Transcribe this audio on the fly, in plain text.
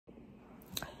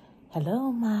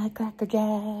Hello, my Cracker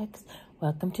Jacks.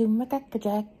 Welcome to my Cracker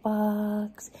Jack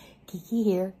box. Kiki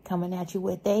here, coming at you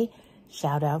with a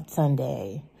Shoutout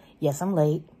Sunday. Yes, I'm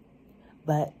late,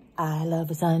 but I love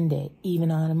a Sunday,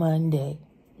 even on a Monday.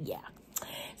 Yeah.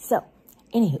 So,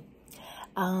 anywho,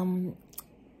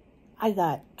 I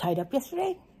got tied up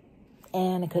yesterday,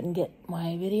 and I couldn't get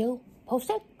my video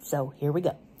posted, so here we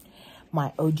go.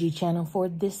 My OG channel for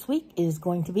this week is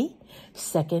going to be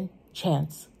Second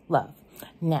Chance Love.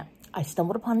 Now, I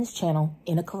stumbled upon this channel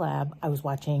in a collab I was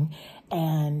watching,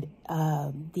 and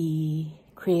the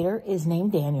creator is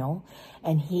named Daniel,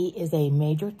 and he is a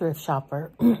major thrift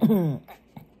shopper,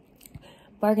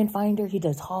 bargain finder. He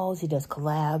does hauls, he does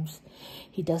collabs,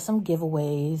 he does some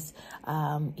giveaways.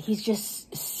 He's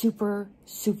just super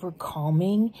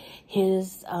calming.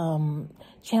 His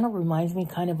channel reminds me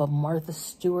kind of Martha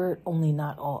Stewart, only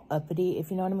not all uppity,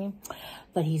 if you know what I mean.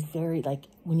 But he's very, like,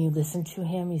 when you listen to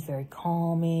him, he's very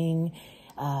calming.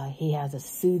 He has a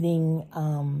soothing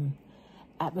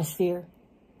atmosphere.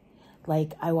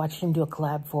 Like, I watched him do a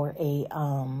collab for a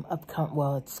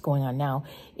well, it's going on now,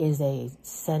 is a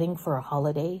setting for a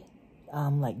holiday,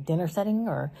 like dinner setting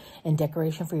or in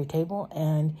decoration for your table.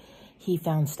 And he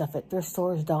found stuff at thrift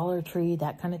stores, Dollar Tree,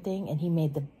 that kind of thing. And he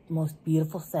made the most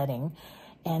beautiful setting,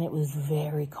 and it was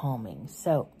very calming.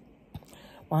 So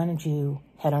why don't you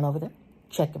head on over there,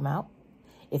 check him out.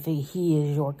 If he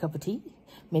is your cup of tea,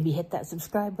 maybe hit that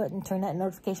subscribe button, turn that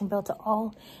notification bell to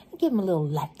all, and give him a little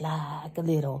like, a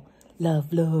little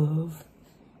love.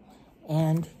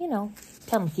 And, you know,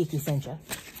 tell him Kiki sent you.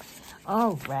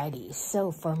 Alrighty,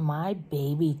 so for my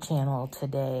baby channel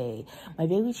today, my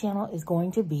baby channel is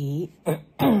going to be,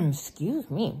 excuse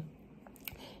me,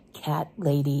 Cat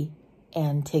Lady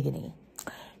Antigone.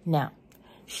 Now,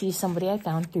 she's somebody I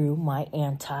found through my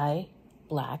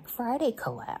anti-Black Friday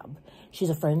collab. She's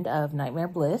a friend of Nightmare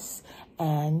Bliss,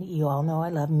 and you all know I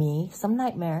love me some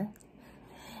Nightmare.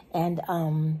 And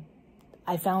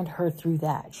I found her through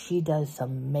that. She does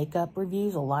some makeup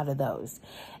reviews, a lot of those.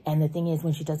 And the thing is,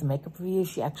 when she does a makeup review,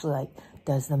 she actually, like,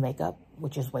 does the makeup,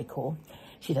 which is way cool.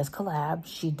 She does collabs.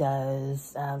 She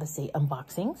does, let's see,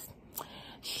 unboxings.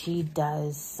 She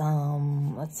does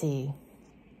some, let's see.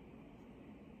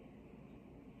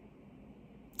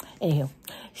 Anywho,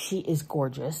 she is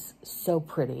gorgeous. So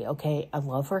pretty, okay? I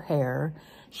love her hair.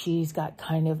 She's got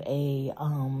kind of a,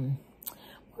 more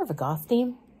of a goth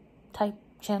theme type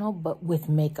channel, but with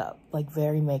makeup, like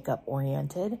very makeup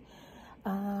oriented.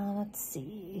 Let's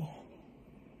see.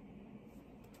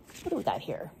 What do we got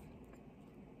here?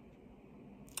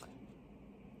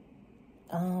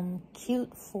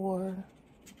 Cute for,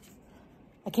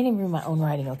 I can't even read my own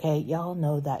writing, okay? Y'all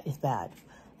know that is bad.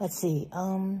 Let's see.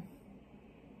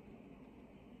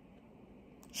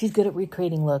 She's good at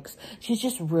recreating looks. She's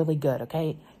just really good,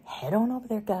 okay? Head on over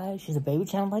there, guys. She's a baby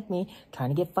channel like me, trying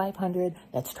to get 500.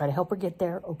 Let's try to help her get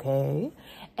there, okay?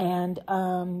 And,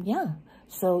 yeah.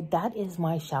 So that is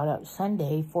my Shoutout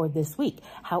Sunday for this week.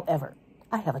 However,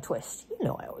 I have a twist. You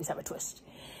know I always have a twist.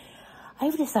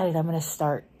 I've decided I'm going to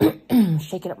start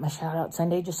shaking up my Shoutout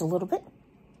Sunday just a little bit.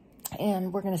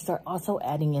 And we're going to start also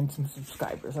adding in some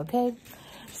subscribers, okay?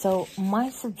 So my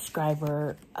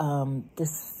subscriber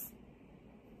this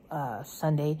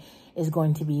Sunday is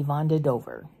going to be Vonda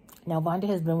Dover. Now, Vonda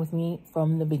has been with me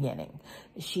from the beginning.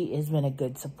 She has been a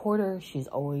good supporter. She's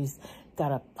always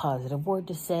got a positive word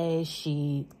to say.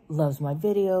 She loves my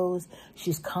videos.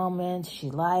 She comments. She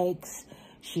likes.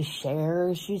 She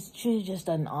shares. She's just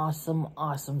an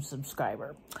awesome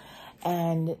subscriber.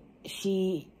 And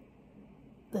she,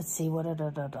 let's see,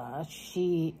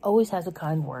 she always has a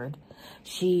kind word.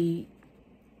 She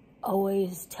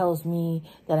always tells me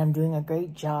that I'm doing a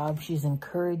great job. She's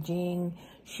encouraging.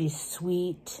 She's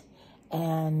sweet.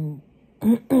 And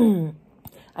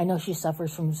I know she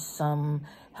suffers from some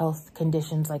health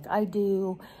conditions like I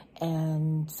do.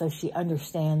 And so she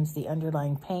understands the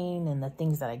underlying pain and the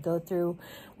things that I go through,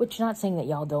 which, not saying that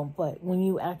y'all don't, but when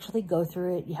you actually go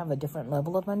through it, you have a different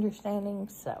level of understanding.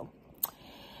 So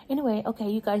anyway, okay,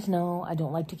 you guys know I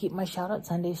don't like to keep my Shoutout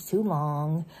Sundays too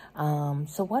long.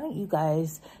 So why don't you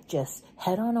guys just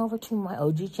head on over to my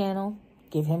OG channel,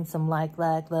 give him some like,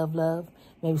 love,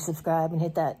 maybe subscribe and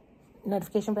hit that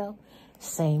notification bell.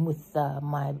 Same with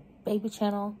my baby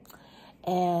channel.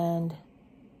 And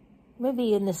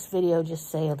maybe in this video, just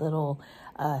say a little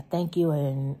thank you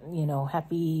and, you know,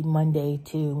 happy Monday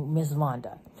to Miss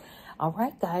Vonda. All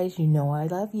right, guys, you know I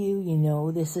love you. You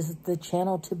know this is the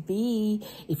channel to be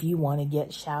if you want to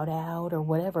get shout out or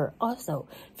whatever. Also,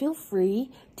 feel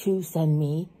free to send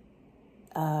me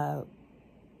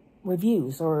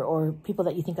reviews or people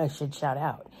that you think I should shout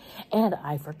out. And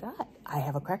I forgot, I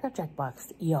have a Cracker Jack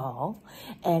box, y'all.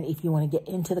 And if you want to get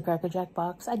into the Cracker Jack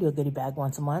box, I do a goodie bag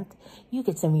once a month. You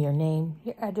can send me your name,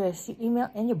 your address, your email,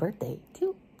 and your birthday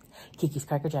to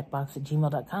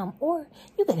kikiscrackerjackbox@gmail.com, or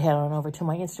you can head on over to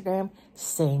my Instagram,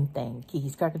 same thing,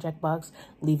 kikiscrackerjackbox.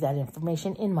 Leave that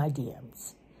information in my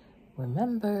DMs.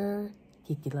 Remember,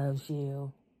 Kiki loves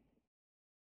you.